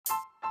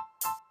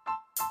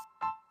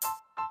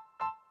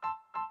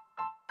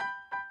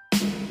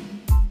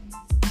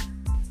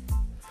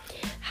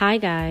Hi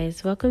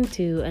guys, welcome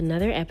to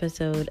another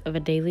episode of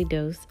A Daily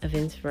Dose of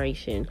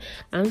Inspiration.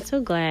 I'm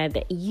so glad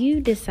that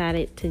you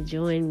decided to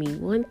join me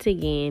once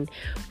again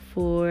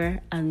for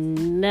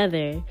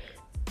another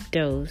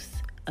dose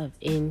of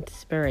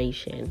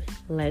inspiration.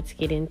 Let's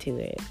get into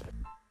it.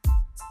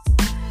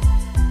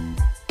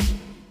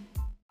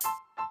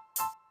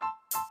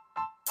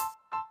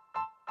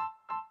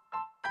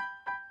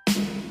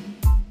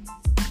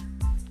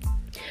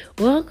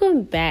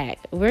 Welcome back.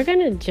 We're going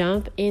to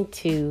jump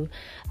into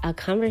a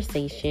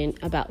conversation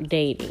about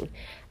dating.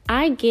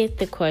 I get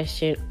the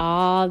question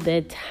all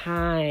the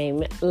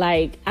time.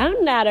 Like,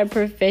 I'm not a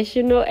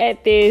professional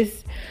at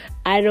this.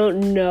 I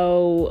don't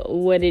know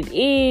what it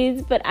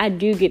is, but I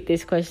do get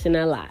this question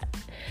a lot.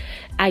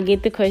 I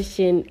get the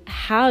question,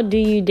 how do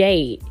you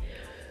date?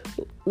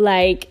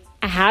 Like,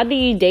 how do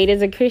you date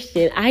as a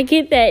Christian? I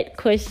get that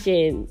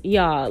question,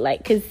 y'all,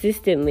 like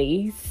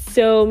consistently,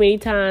 so many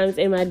times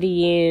in my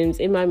DMs,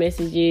 in my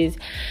messages.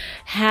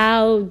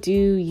 How do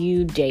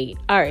you date?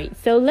 All right,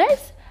 so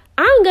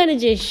I'm going to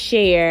just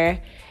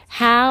share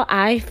how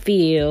I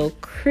feel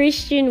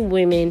Christian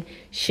women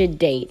should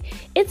date.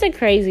 It's a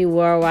crazy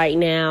world right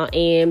now,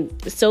 and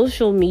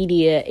social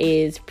media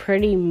is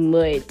pretty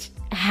much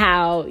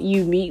how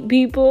you meet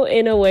people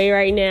in a way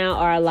right now,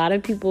 or a lot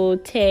of people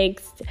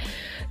text,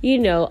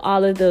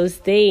 all of those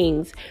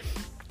things.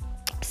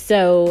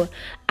 So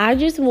I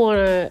just want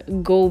to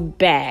go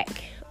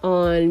back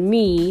on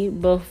me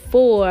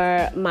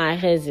before my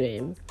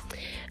husband.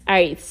 All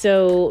right,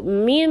 so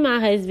me and my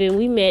husband,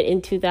 we met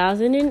in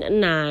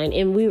 2009,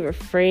 and we were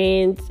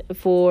friends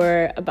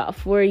for about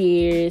 4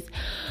 years.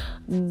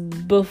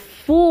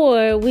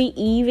 Before we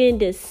even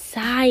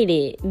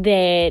decided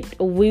that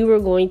we were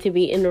going to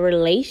be in a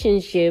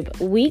relationship,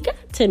 we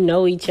got to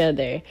know each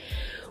other.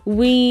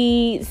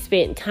 We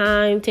spent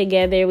time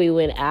together. We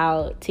went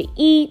out to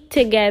eat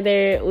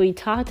together. We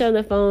talked on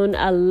the phone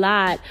a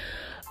lot.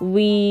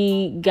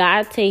 We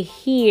got to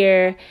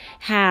hear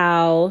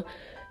how,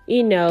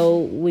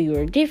 we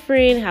were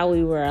different, how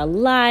we were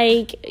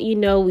alike.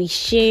 We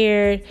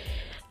shared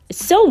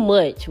so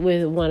much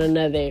with one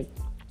another.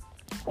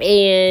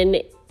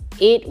 And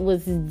it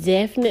was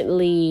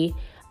definitely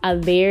a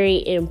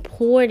very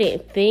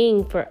important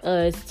thing for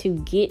us to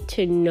get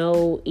to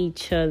know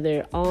each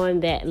other on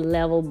that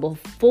level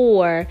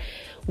before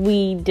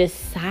we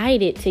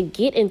decided to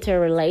get into a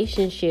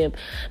relationship.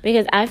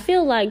 Because I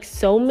feel like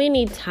so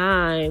many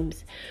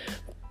times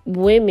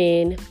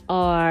women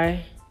are,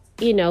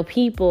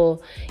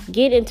 people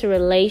get into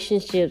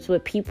relationships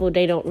with people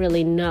they don't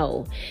really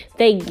know.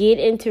 They get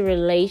into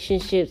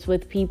relationships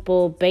with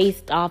people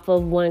based off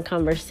of one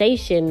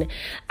conversation.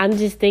 I'm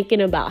just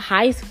thinking about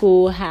high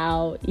school,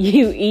 how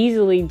you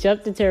easily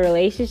jumped into a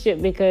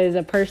relationship because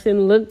a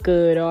person looked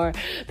good or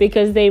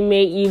because they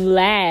made you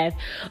laugh.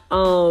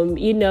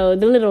 The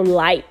little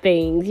light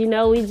things,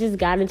 we just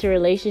got into a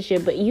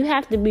relationship, but you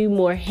have to be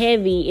more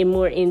heavy and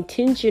more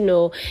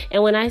intentional.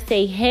 And when I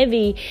say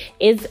heavy,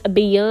 it's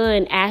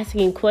beyond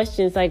asking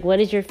questions like, what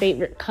is your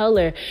favorite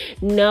color?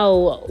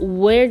 No,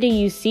 where do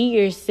you see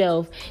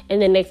yourself in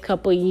the next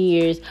couple of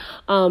years?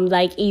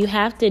 You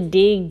have to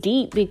dig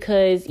deep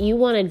because you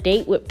want to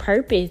date with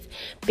purpose,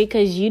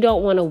 because you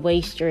don't want to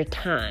waste your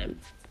time.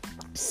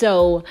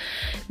 So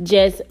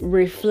just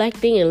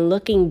reflecting and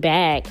looking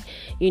back,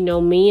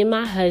 me and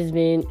my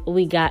husband,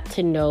 we got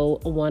to know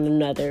one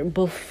another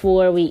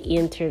before we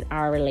entered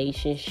our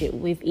relationship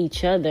with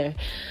each other.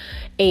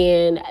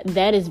 And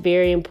that is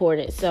very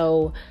important.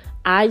 So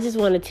I just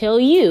want to tell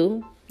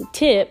you,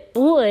 tip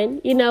one,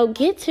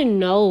 get to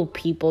know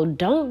people.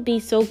 Don't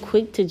be so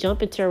quick to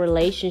jump into a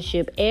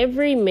relationship.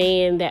 Every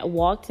man that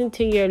walks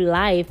into your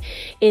life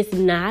is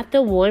not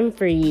the one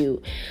for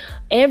you.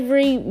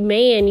 Every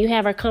man you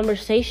have a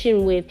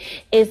conversation with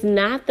is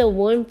not the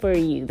one for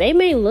you. They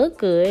may look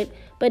good,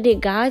 but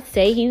did God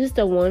say he was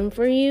the one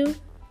for you?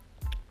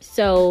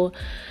 So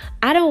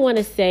I don't want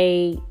to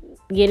say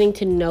getting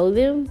to know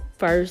them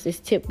first is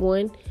tip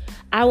one.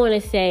 I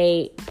want to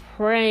say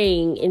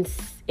praying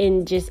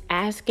and just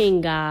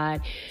asking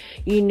God,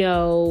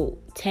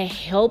 to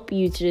help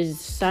you to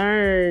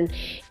discern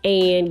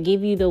and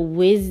give you the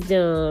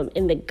wisdom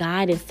and the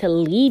guidance to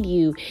lead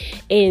you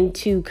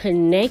into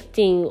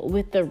connecting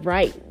with the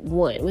right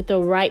one, with the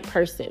right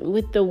person,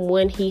 with the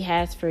one he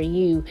has for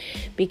you,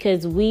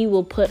 because we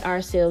will put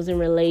ourselves in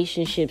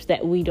relationships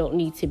that we don't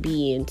need to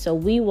be in. So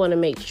we want to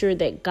make sure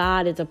that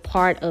God is a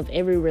part of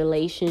every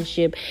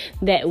relationship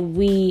that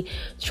we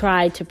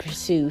try to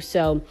pursue.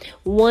 So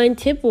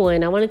tip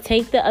one, I want to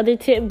take the other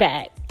tip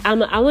back. I'm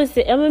going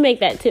to make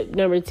that tip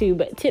number 2,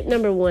 but tip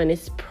number 1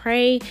 is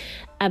pray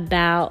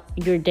about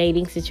your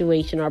dating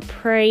situation, or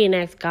pray and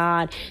ask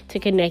God to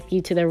connect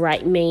you to the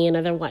right man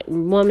or the right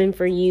woman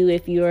for you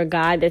if you're a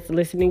guy that's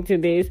listening to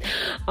this.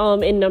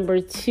 And number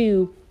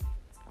 2,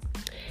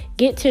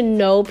 get to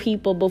know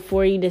people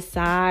before you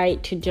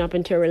decide to jump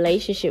into a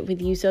relationship with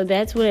you. So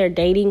that's where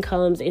dating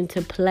comes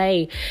into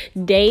play.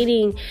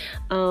 Dating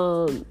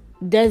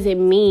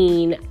doesn't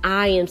mean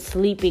I am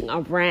sleeping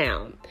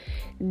around.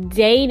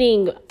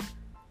 Dating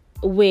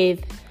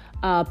with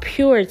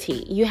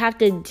purity. You have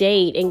to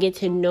date and get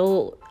to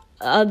know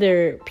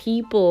other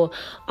people,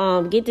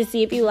 get to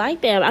see if you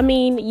like them. I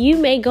mean, you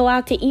may go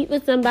out to eat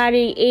with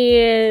somebody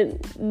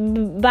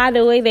and by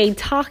the way they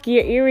talk,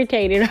 you're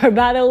irritated, or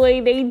by the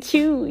way they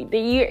chew, that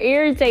you're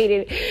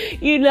irritated.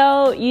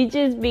 You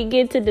just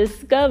begin to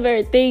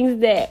discover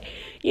things that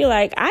you're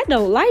like, I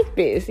don't like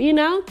this,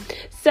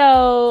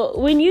 So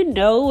when you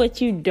know what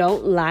you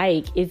don't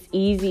like, it's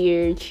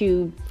easier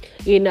to,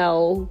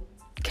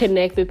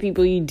 connect with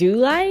people you do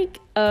like.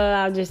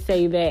 I'll just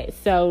say that.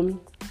 So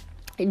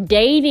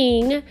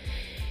dating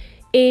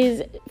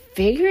is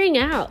figuring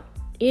out,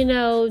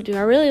 do I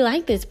really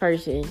like this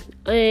person?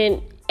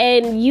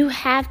 And you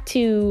have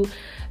to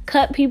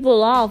cut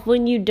people off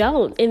when you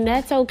don't. And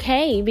that's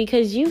okay,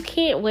 because you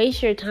can't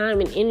waste your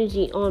time and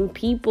energy on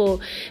people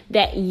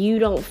that you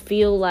don't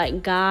feel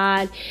like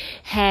God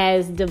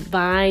has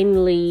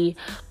divinely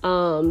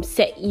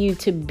set you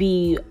to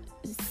be.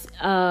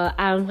 I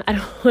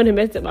don't want to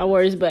mess up my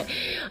words, but,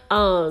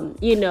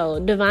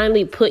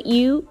 divinely put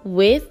you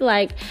with.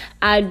 Like,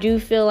 I do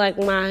feel like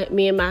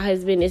me and my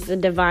husband is a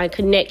divine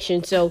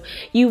connection. So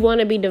you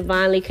want to be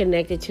divinely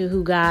connected to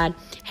who God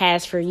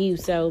has for you.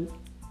 So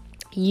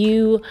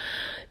you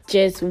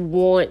just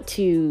want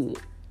to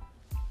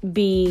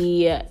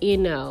be,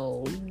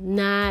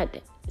 not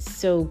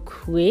so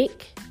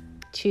quick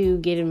to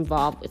get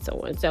involved with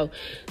someone. So,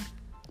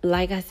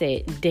 like I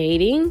said,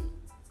 dating.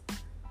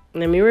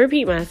 Let me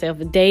repeat myself.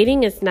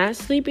 Dating is not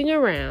sleeping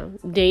around.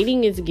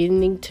 Dating is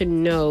getting to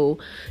know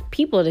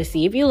people to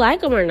see if you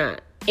like them or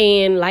not.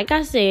 And like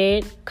I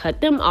said,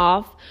 cut them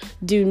off.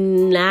 Do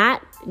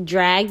not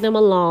drag them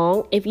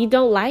along. If you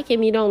don't like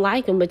him, you don't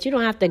like him, but you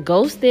don't have to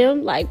ghost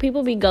them. Like,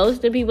 people be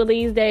ghosting people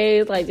these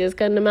days, like just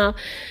cutting them out.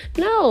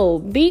 No,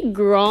 be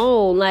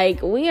grown.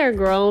 Like, we are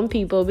grown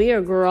people. Be a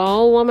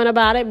grown woman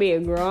about it. Be a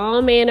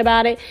grown man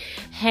about it.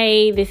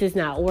 Hey, this is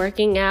not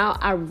working out.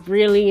 I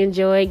really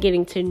enjoy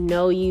getting to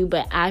know you,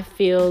 but I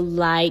feel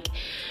like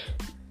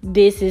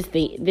this is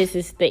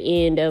the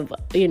end of,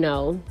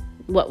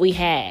 what we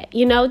had.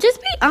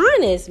 Just be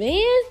honest,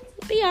 man.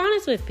 Be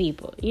honest with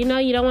people. You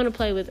don't want to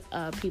play with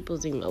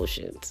people's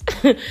emotions.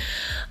 All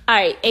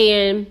right.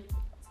 And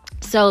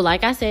so,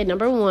 like I said,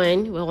 number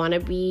 1, we want to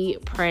be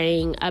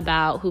praying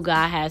about who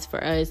God has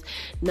for us.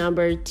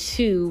 Number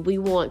 2, we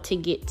want to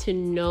get to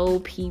know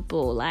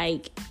people,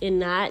 and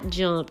not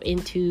jump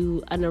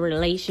into a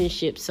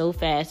relationship so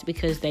fast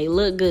because they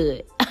look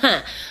good.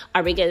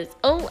 Or because,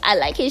 I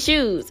like his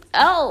shoes.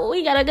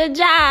 We got a good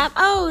job.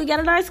 We got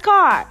a nice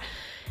car.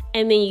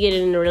 And then you get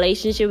in a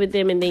relationship with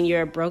them, and then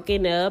you're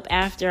broken up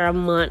after a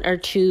month or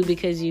 2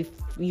 because you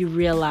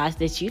realize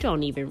that you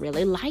don't even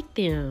really like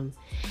them.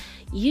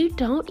 You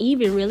don't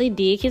even really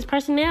dig his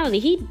personality.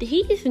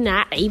 He's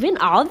not even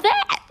all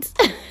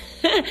that.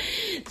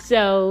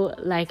 So,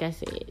 like I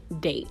said,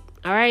 date.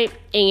 All right.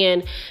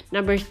 And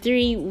number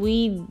 3,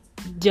 we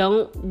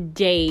don't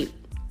date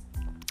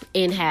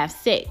and have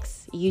sex.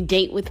 You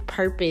date with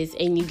purpose,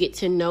 and you get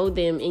to know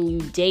them, and you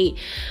date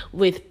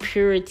with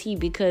purity,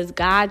 because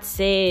God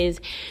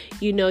says,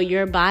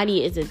 your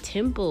body is a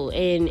temple,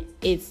 and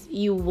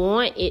you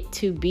want it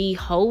to be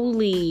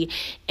holy,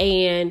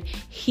 and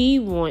he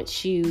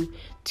wants you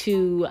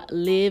to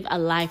live a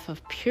life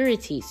of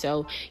purity.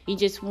 So you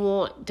just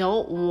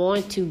don't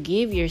want to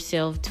give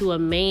yourself to a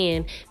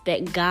man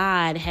that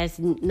God has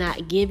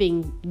not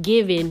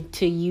given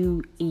to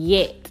you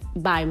yet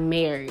by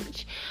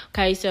marriage.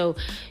 Okay, so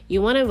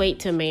you want to wait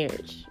till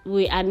marriage.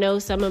 I know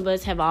some of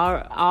us have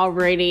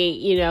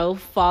already,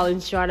 fallen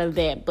short of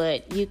that,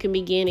 but you can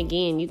begin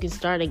again. You can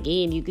start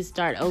again. You can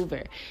start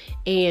over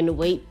and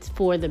wait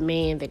for the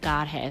man that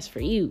God has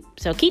for you.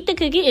 So keep the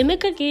cookie in the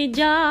cookie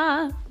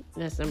jar.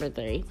 That's number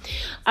 3.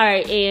 All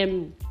right,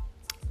 and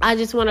I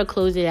just want to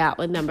close it out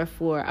with number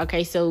 4.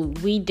 Okay, so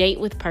we date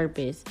with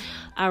purpose.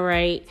 All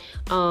right.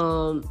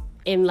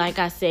 And like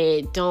I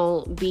said,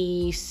 don't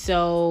be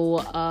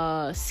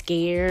so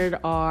scared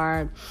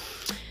or,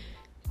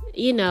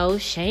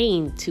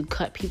 shamed to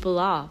cut people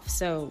off.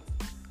 So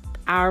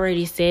I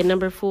already said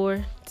number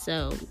 4.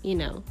 So,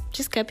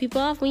 just cut people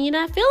off when you're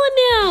not feeling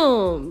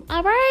them.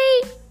 All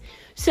right.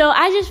 So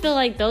I just feel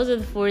like those are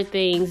the 4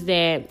 things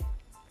that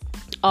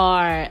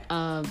are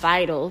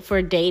vital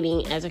for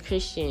dating as a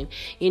Christian.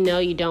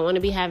 You don't want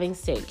to be having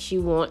sex.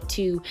 You want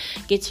to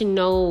get to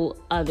know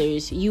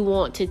others. You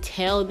want to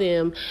tell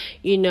them,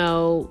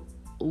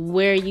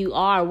 where you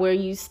are, where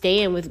you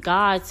stand with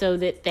God, so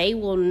that they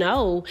will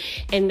know,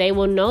 and they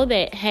will know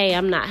that, hey,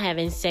 I'm not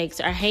having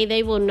sex, or hey,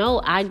 they will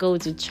know I go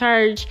to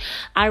church,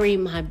 I read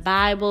my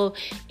Bible,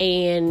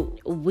 and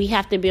we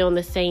have to be on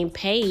the same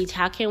page.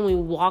 How can we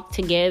walk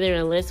together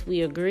unless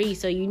we agree?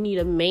 So you need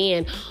a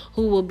man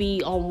who will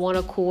be on one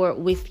accord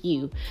with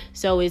you.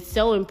 So it's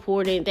so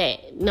important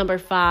that, number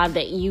 5,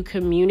 that you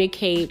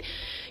communicate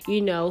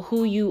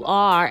who you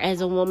are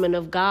as a woman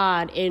of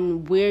God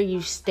and where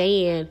you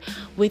stand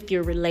with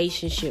your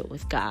relationship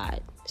with God.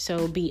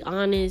 So be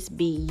honest,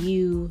 be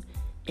you,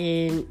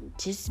 and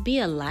just be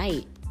a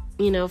light.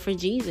 for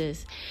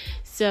Jesus.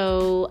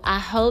 So I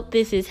hope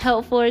this is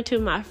helpful to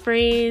my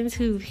friends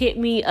who've hit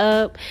me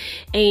up,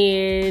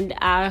 and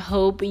I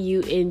hope you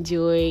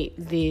enjoy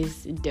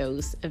this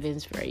dose of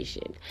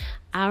inspiration.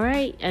 All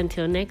right,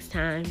 until next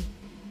time.